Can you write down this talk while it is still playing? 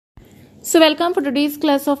So welcome for today's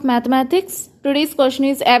class of mathematics. Today's question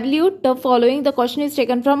is evaluate the following. The question is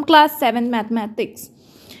taken from class 7 mathematics.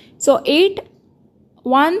 So 8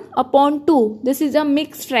 1 upon 2. This is a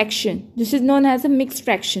mixed fraction. This is known as a mixed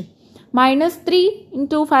fraction. Minus 3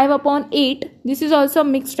 into 5 upon 8. This is also a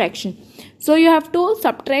mixed fraction. So you have to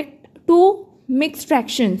subtract two mixed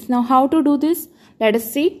fractions. Now how to do this? Let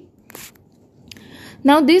us see.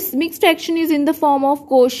 Now this mixed fraction is in the form of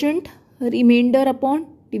quotient, remainder upon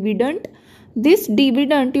dividend. This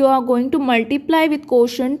dividend you are going to multiply with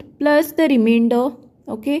quotient plus the remainder,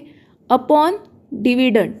 okay, upon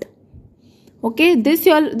dividend. Okay, this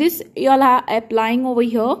you all are applying over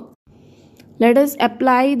here. Let us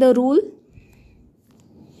apply the rule.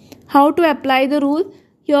 How to apply the rule?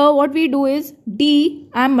 Here what we do is D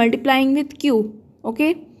I am multiplying with Q.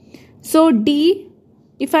 Okay, so D,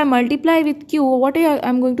 if I multiply with Q, what I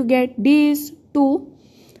am going to get? D is 2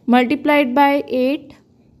 multiplied by 8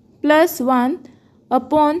 plus 1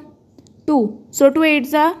 upon 2. So 2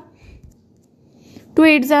 8s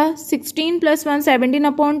are 16 plus 1 17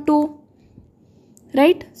 upon 2.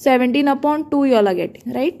 Right? 17 upon 2 you all are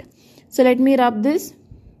getting. Right? So let me rub this.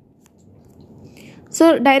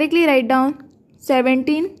 So directly write down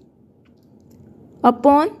 17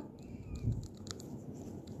 upon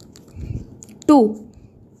 2.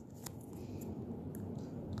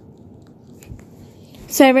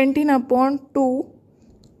 17 upon 2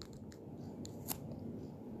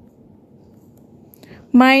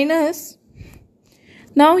 minus,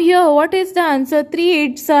 now here what is the answer?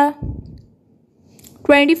 3 8s are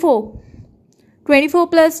 24. 24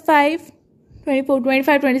 plus 5, 24,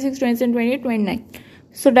 25, 26, 27, 28, 29.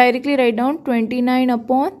 So directly write down 29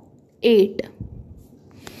 upon 8.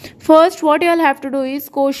 First what you all have to do is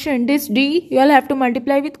quotient. This D you all have to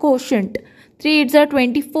multiply with quotient. 3 8s are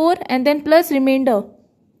 24 and then plus remainder.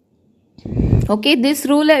 Okay, this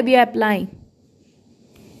rule we are applying.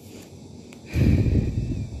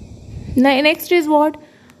 Now next is what?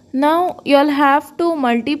 Now you all have to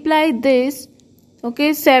multiply this.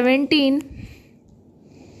 Okay, 17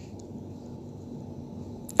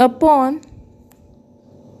 upon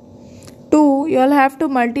 2 you all have to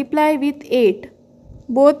multiply with 8,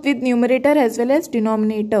 both with numerator as well as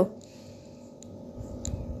denominator.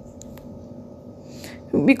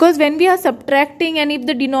 Because when we are subtracting and if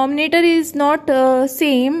the denominator is not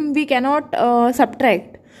same, we cannot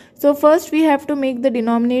subtract. So first we have to make the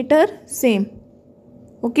denominator same.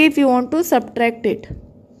 Okay, if you want to subtract it.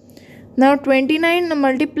 Now 29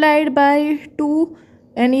 multiplied by 2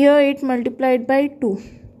 and here 8 multiplied by 2.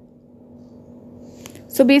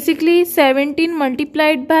 So basically 17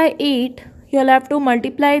 multiplied by 8, you will have to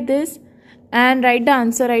multiply this and write the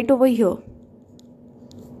answer right over here.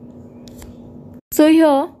 So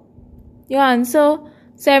here your answer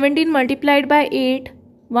 17 multiplied by 8,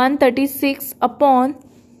 136 upon,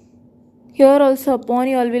 here also upon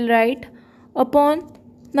you all will write upon.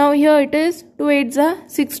 Now here it is 2 8s are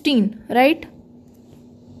 16, right?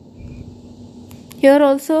 Here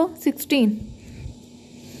also 16.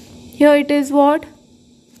 Here it is what?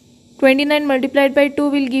 29 multiplied by 2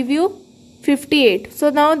 will give you 58. So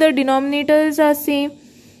now the denominators are same.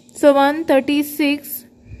 So 136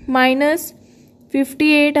 minus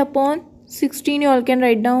 58 upon 16 you all can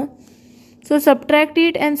write down. So subtract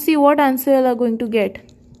it and see what answer you are going to get.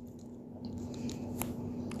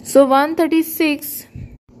 So 136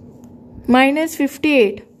 minus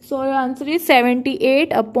 58. So your answer is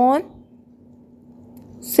 78 upon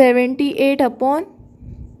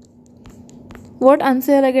what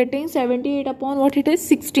answer you are getting? 78 upon what it is?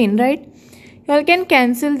 16, right? You all can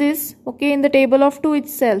cancel this, okay, in the table of 2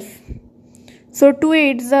 itself. So 2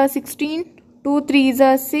 8s are 16, 2 3s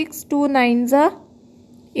are 6, 2 9s are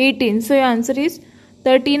 18. So your answer is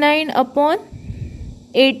 39 upon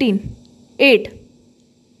 18. 8.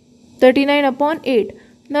 39 upon 8.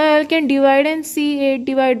 Now you can divide and see 8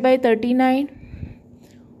 divided by 39.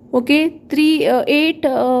 Okay, 8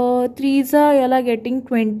 3s are you are getting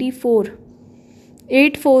 24.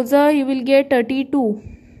 8 4s are you will get 32.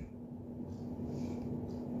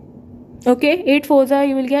 Okay, 8 4s are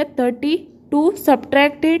you will get 32.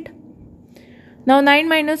 Subtract it. Now 9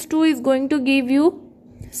 minus 2 is going to give you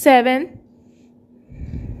 7.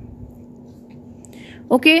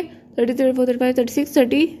 Okay, 33, 34, 35, 36,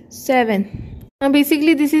 37. Now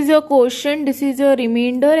basically this is your quotient, this is your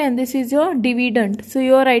remainder and this is your dividend. So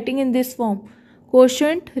you are writing in this form.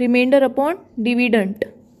 Quotient, remainder upon dividend.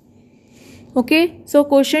 Okay, so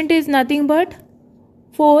quotient is nothing but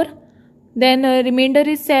 4. Then remainder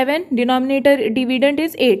is 7. Denominator dividend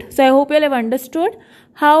is 8. So I hope you all have understood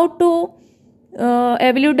how to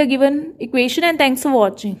evaluate the given equation, and thanks for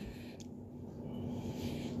watching.